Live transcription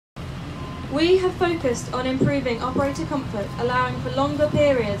We have focused on improving operator comfort, allowing for longer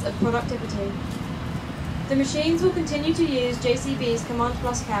periods of productivity. The machines will continue to use JCB's Command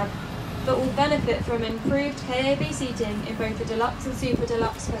Plus cab, but will benefit from improved KAB seating in both the Deluxe and Super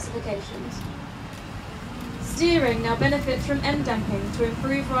Deluxe specifications. Steering now benefits from end damping to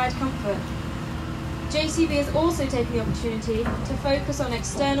improve ride comfort. JCB is also taking the opportunity to focus on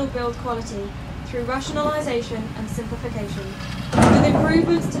external build quality through rationalisation and simplification, with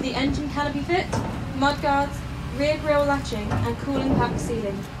improvements to the engine canopy fit, mudguards, rear grille latching and cooling pack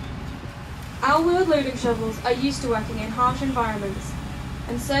sealing. Our wheeled loading shovels are used to working in harsh environments,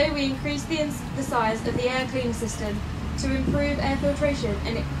 and so we increased the size of the air cleaning system to improve air filtration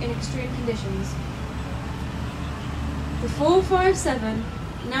in extreme conditions. The 457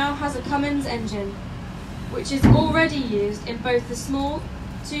 now has a Cummins engine, which is already used in both the small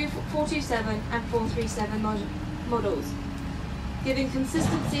 427 and 437 models, giving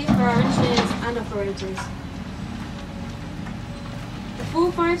consistency for our engineers and operators. The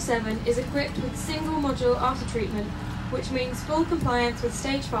 457 is equipped with single module aftertreatment, which means full compliance with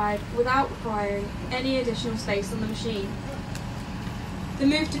stage 5 without requiring any additional space on the machine. The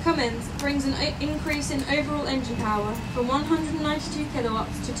move to Cummins brings an increase in overall engine power from 192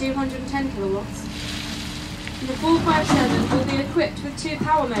 kilowatts to 210 kilowatts. The 457 will be equipped with 2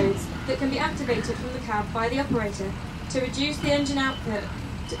 power modes that can be activated from the cab by the operator to reduce the engine output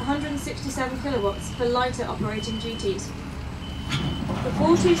to 167 kilowatts for lighter operating duties. The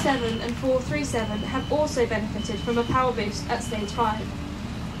 427 and 437 have also benefited from a power boost at stage 5.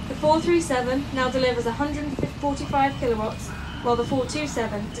 The 437 now delivers 145 kilowatts, while the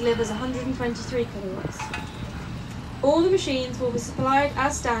 427 delivers 123 kilowatts. All the machines will be supplied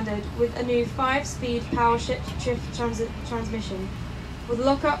as standard with a new 5-speed power shift transmission with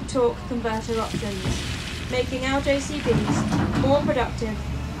lock-up torque converter options, making our JCBs more productive,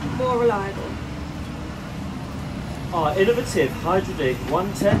 more reliable. Our innovative Hydradig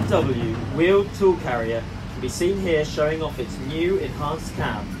 110W wheeled tool carrier can be seen here showing off its new enhanced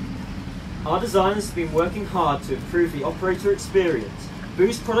cab. Our designers have been working hard to improve the operator experience,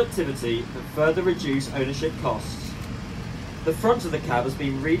 boost productivity and further reduce ownership costs. The front of the cab has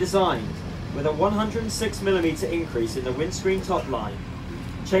been redesigned with a 106mm increase in the windscreen top line,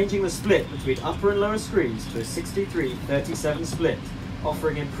 changing the split between upper and lower screens to a 63-37 split,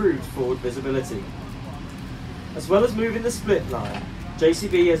 offering improved forward visibility. As well as moving the split line,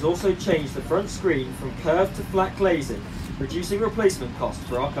 JCB has also changed the front screen from curved to flat glazing, reducing replacement costs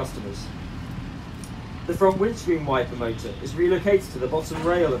for our customers. The front windscreen wiper motor is relocated to the bottom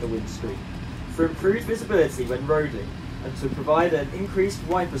rail of the windscreen for improved visibility when roading and to provide an increased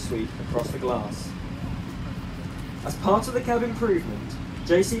wiper sweep across the glass. As part of the cab improvement,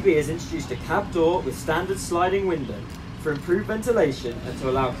 JCB has introduced a cab door with standard sliding window for improved ventilation and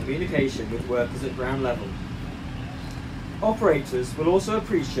to allow communication with workers at ground level. Operators will also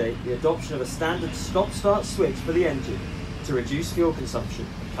appreciate the adoption of a standard stop-start switch for the engine to reduce fuel consumption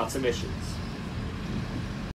and cut emissions.